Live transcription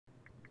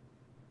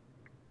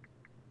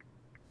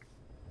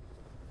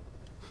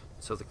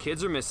So the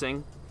kids are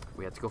missing.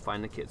 We have to go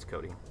find the kids,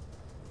 Cody.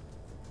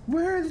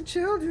 Where are the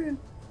children?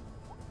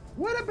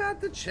 What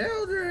about the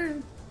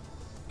children?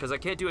 Because I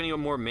can't do any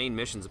more main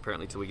missions,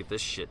 apparently, till we get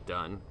this shit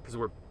done. Because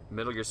we're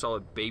Metal Gear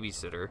Solid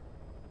babysitter.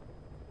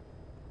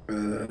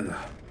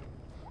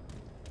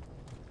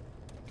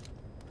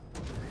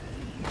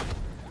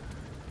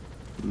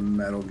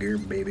 Metal Gear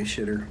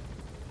babyshitter.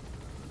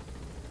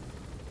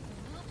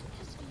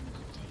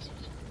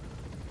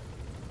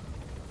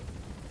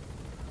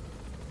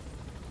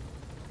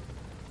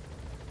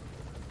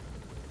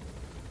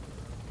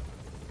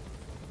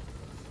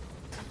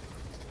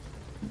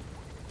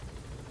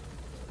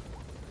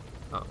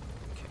 Oh, okay.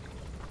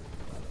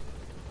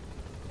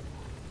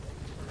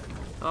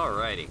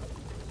 Alrighty.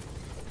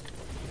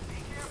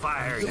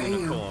 Fire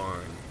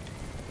unicorn.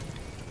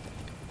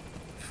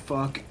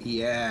 Fuck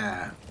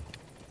yeah.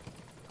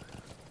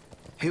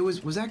 Hey,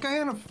 was that guy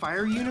on a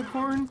fire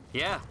unicorn?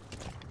 Yeah.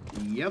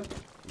 Yep.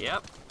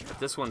 Yep. But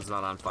this one's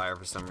not on fire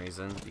for some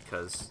reason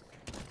because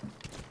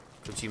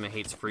Kojima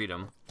hates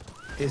freedom.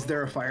 Is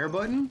there a fire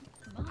button?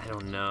 I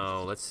don't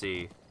know. Let's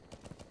see.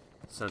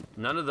 So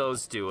none of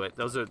those do it.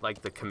 Those are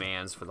like the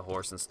commands for the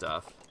horse and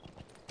stuff.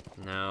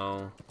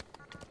 No.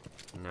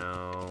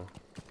 No.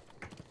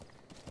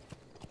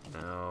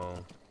 No.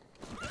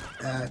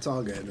 It's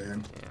all good,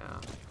 man. Yeah.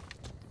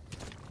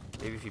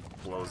 Maybe if he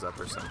blows up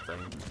or something.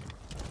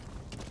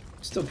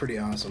 Still pretty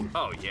awesome.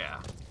 Oh,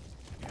 yeah.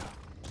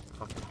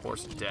 Fucking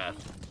horse of death.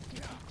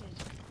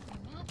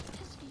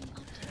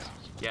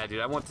 Yeah,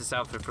 dude, I want this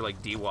outfit for,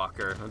 like,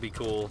 D-Walker. That'd be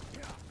cool.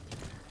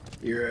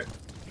 You're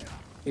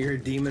a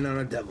demon on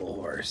a devil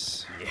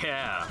horse.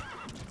 Yeah.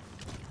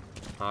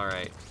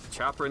 Alright.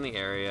 Chopper in the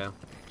area.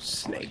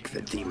 Snake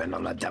the demon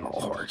on a devil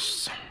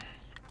horse.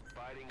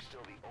 Fighting's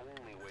still the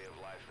only way of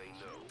life they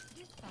know.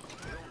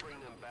 If they don't bring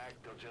them back,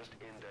 they'll just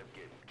end up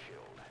getting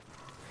killed.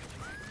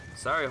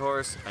 Sorry,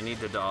 horse. I need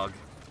the dog.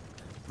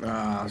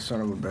 Ah,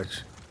 son of a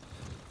bitch.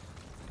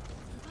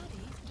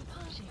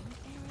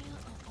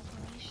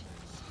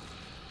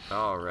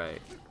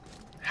 Alright.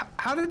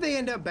 How did they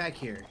end up back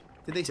here?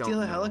 Did they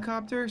steal a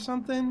helicopter or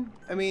something?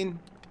 I mean...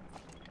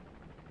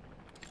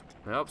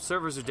 Nope,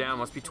 servers are down.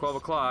 Must be 12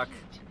 o'clock.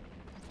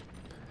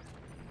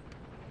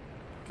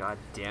 God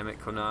damn it,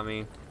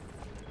 Konami.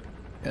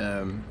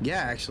 Yeah,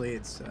 actually,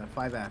 it's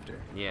 5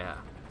 after. Yeah.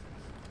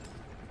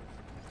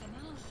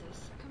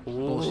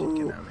 Bullshit,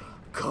 Konami.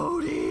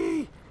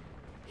 Cody!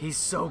 He's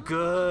so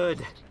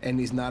good! And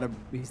he's not a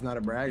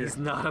bragger. He's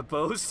not a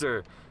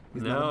boaster.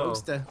 He's no. not a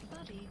boaster.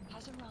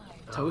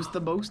 Toast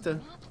the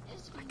boaster.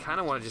 I kind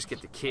of want to just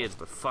get the kids,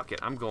 but fuck it.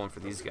 I'm going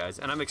for these guys.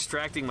 And I'm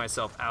extracting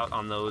myself out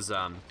on those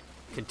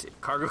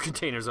cargo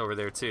containers over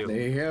there, too. There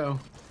you go.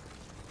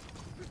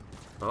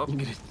 Oh. You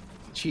get a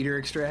cheater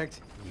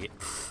extract? Yeah.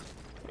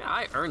 Yeah,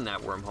 I earned that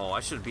wormhole. I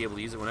should be able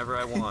to use it whenever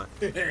I want.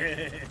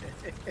 I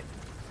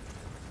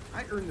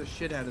earned the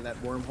shit out of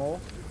that wormhole.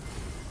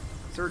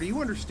 Sir, do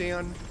you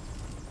understand?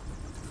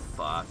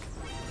 Fuck.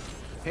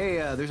 Hey,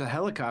 there's a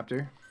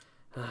helicopter.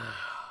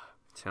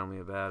 Tell me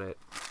about it.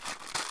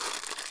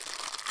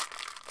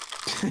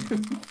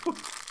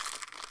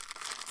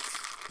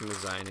 I'm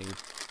resigning.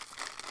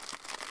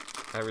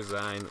 I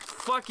resign.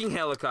 Fucking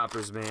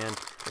helicopters, man.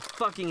 I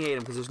fucking hate them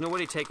because there's no way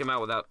to take them out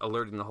without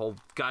alerting the whole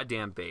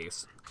goddamn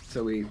base.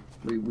 So we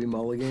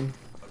mulligan?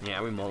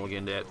 Yeah, we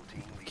mulliganed it.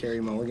 Carrie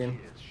Mulligan?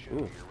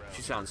 Ooh,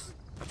 she sounds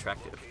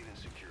attractive.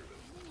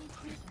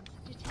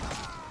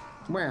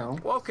 Well.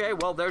 Okay,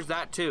 well, there's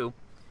that too.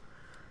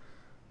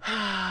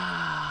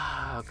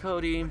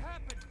 Cody.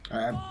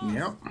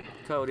 Yep.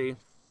 Cody.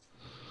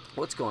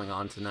 What's going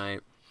on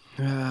tonight?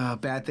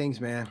 Bad things,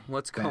 man.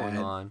 What's going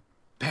on?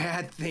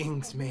 Bad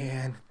things,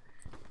 man.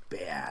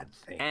 Bad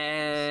things.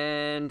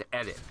 And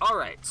edit.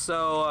 Alright,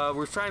 so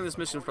we're trying this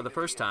mission for the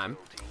first time.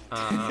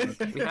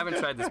 We haven't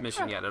tried this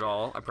mission yet at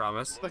all, I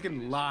promise.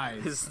 Fucking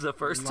lies. This is the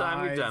first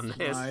time we've done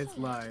this.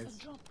 Lies.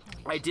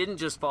 I didn't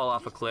just fall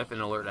off a cliff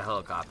and alert a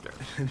helicopter.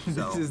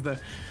 So.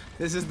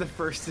 This is the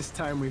firstest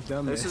time we've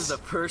done this. This is the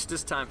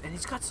firstest time. And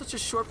he's got such a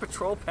short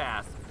patrol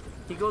path.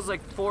 He goes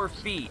like 4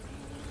 feet.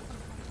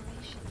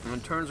 And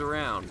then turns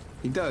around.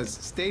 He does.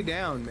 Stay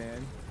down,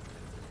 man.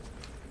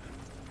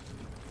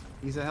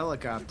 He's a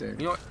helicopter.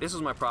 You know what? This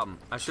is my problem.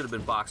 I should have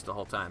been boxed the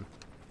whole time.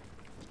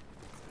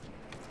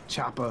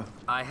 Choppa.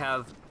 I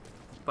have,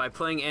 by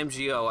playing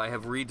MGO, I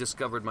have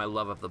rediscovered my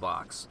love of the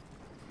box.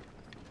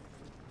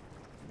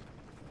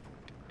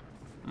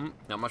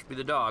 That must be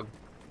the dog.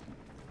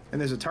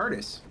 And there's a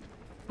TARDIS.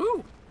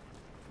 Ooh!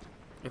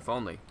 If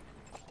only.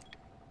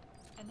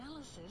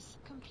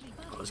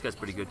 Oh, this guy's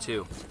pretty good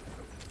too.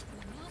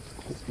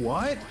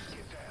 What?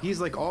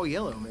 He's like all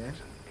yellow, man.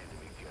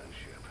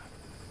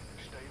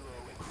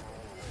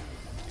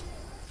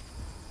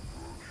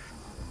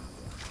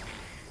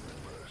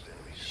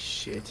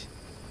 Shit.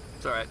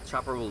 It's alright,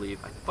 Chopper will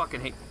leave. I fucking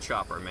hate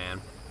Chopper,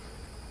 man.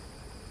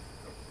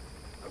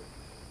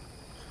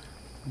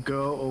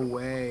 Go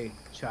away,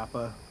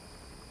 Choppa.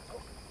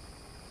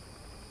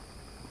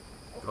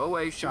 Go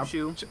away, shoo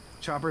shoo.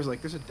 Chopper's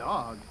like, there's a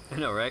dog. I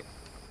know, right?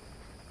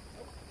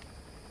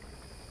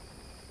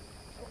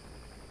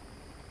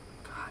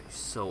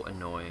 so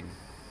annoying.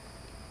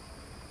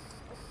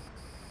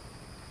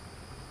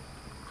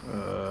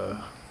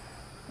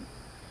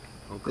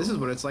 This is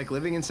what it's like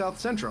living in South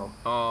Central.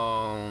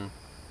 Oh.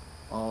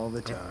 All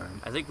the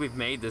time. I think we've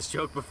made this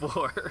joke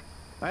before.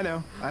 I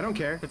know. I don't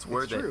care. It's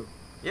worth it. True.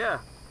 Yeah.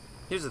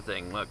 Here's the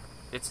thing. Look,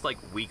 it's like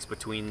weeks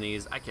between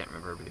these. I can't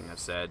remember everything I've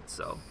said,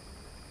 so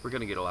we're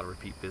gonna get a lot of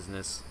repeat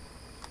business.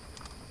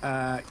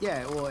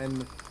 Yeah. Well,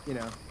 and you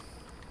know.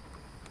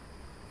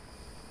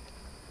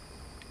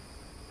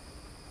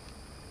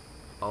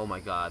 Oh my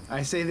God.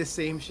 I say the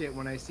same shit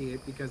when I see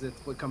it because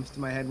it's what comes to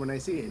my head when I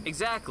see it.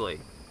 Exactly.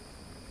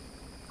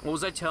 What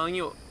was I telling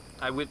you?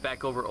 I went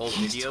back over old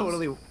videos.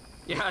 Totally.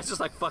 Yeah, it's just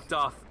like fucked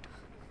off.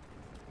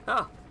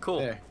 Oh, cool.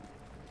 There.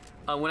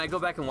 When I go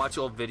back and watch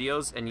old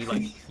videos and you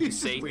like you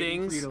say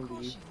Waiting for things, you to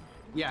leave.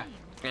 Yeah.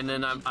 and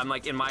then I'm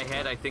like in my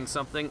head I think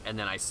something and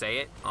then I say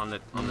it on the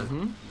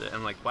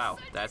I'm like, wow,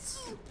 that's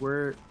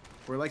We're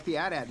like the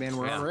AT-AT, man.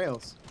 We're on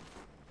rails.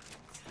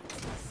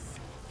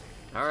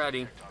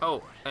 alrighty.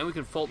 Oh, and we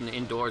can Fulton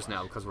indoors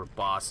now because we're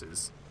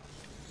bosses.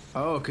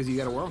 Oh, because you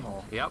got a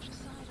wormhole. Yep.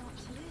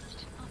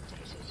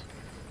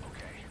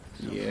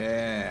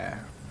 Yeah.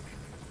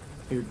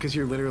 Because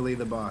you're literally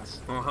the boss.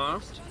 Uh-huh.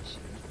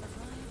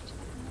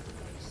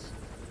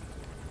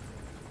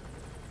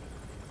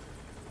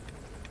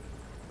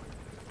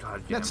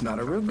 God damn. That's not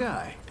a real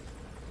guy.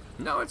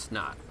 No, it's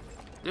not.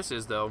 This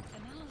is though.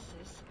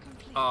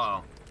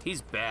 Oh,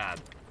 he's bad.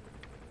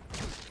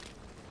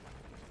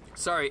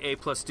 Sorry,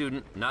 A+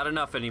 student, not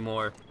enough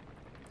anymore.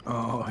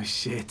 Oh,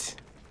 shit.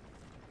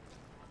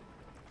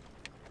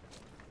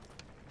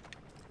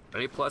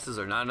 A+'s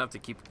are not enough to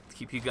keep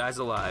you guys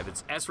alive.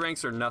 It's S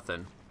ranks or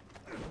nothing.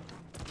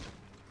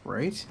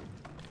 Right?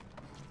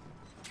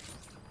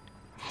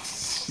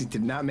 You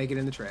did not make it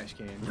in the trash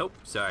can. Nope,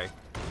 sorry.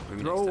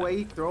 Maybe Throw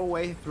next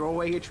time.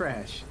 away your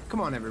trash.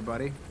 Come on,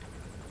 everybody.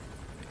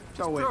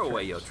 Throw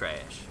away your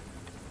trash.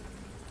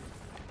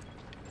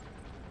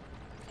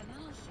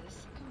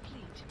 Analysis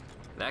complete.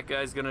 That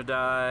guy's gonna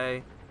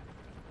die.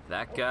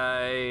 That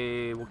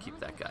guy, we'll keep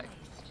that guy.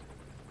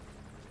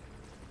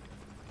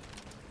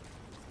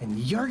 And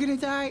you're gonna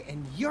die,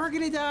 and you're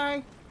gonna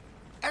die.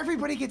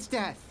 Everybody gets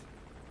death.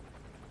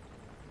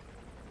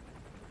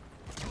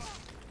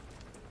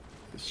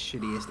 The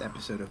shittiest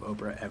episode of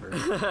Oprah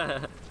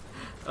ever.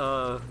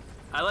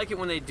 I like it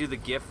when they do the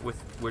gif with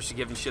where she's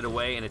giving shit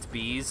away and it's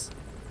bees.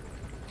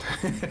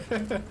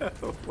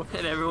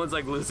 And everyone's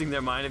like losing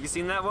their mind. Have you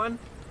seen that one?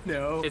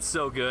 No. It's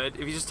so good.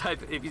 If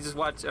you just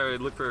watch or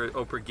look for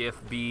Oprah gif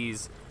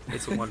bees,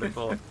 it's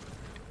wonderful.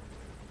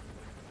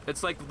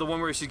 It's like the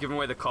one where she's giving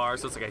away the car,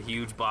 so it's like a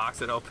huge box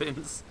that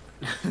opens.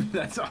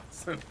 That's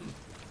awesome.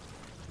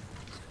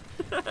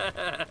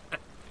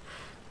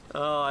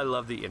 Oh, I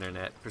love the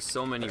internet for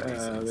so many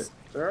reasons.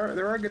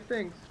 There are good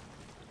things.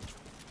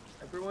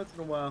 Every once in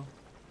a while.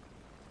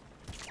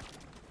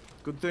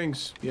 Good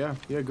things. Yeah,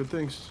 good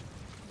things.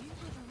 You have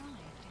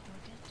arrived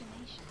at your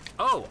destination.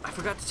 Oh, I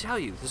forgot to tell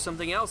you. There's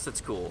something else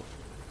that's cool.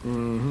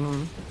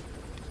 Mm-hmm.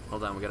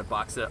 Hold on, we gotta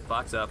box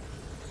up.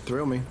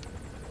 Thrill me.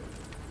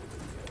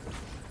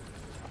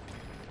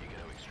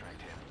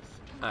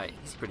 Alright,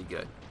 he's pretty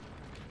good.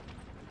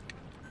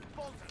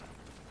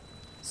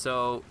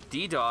 So,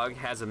 D-Dog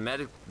has a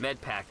med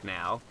pack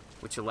now,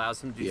 which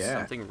allows him to do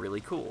something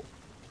really cool.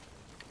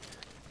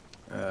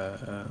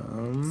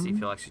 See if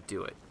he'll actually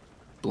do it.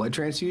 Blood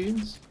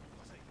transfusions?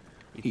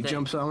 You He think?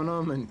 jumps on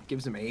them and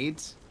gives them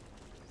AIDS?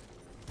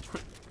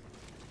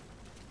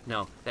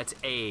 No, that's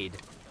aid.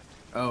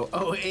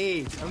 Oh,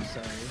 AIDS. I'm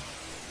sorry.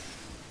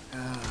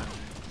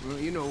 Well,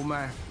 you know,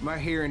 my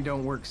hearing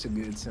don't work so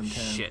good sometimes.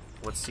 Shit,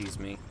 what sees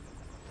me?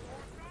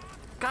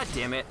 God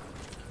damn it.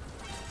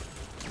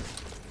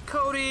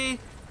 Cody!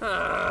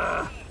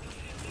 Ugh.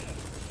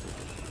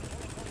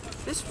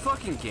 This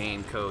fucking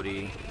game,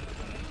 Cody.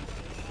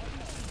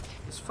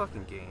 This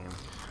fucking game.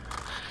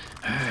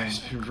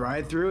 Just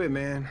ride through it,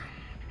 man.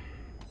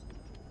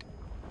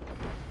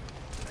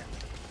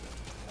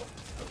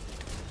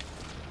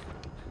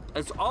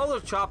 It's all the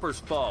chopper's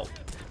fault.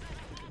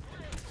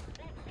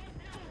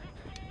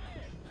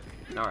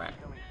 Alright.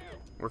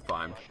 We're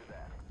fine.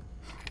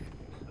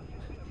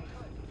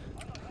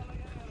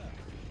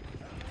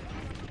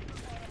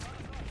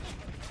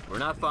 We're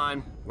not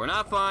fine. We're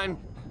not fine.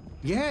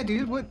 Yeah,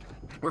 dude, what?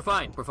 We're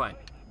fine. We're fine.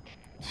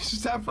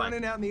 Stop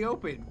running out in the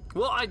open.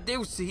 Well,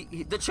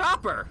 the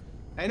chopper.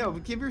 I know,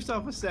 but give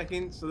yourself a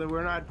second so that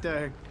we're not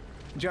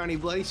Johnny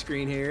Bloody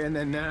Screen here, and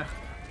then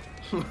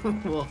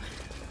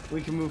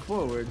we can move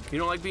forward. You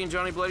don't like being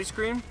Johnny Bloody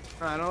Scream?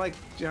 I don't like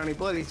Johnny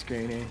Bloody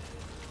Screen here.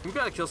 We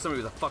gotta kill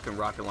somebody with a fucking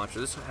rocket launcher.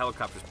 This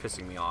helicopter's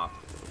pissing me off.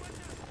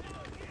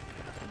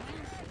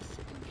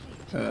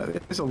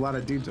 There's a lot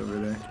of dudes over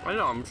there. I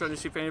know. I'm trying to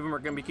see if any of them are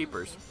gonna be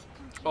keepers.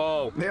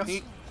 Oh,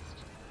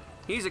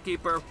 he's a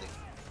keeper.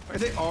 Are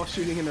they all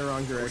shooting in the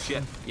wrong Oh,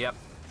 direction? shit. Yep.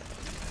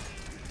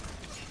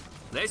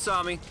 They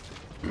saw me.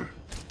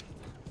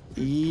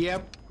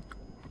 Yep.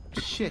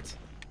 Shit.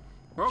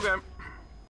 We're okay.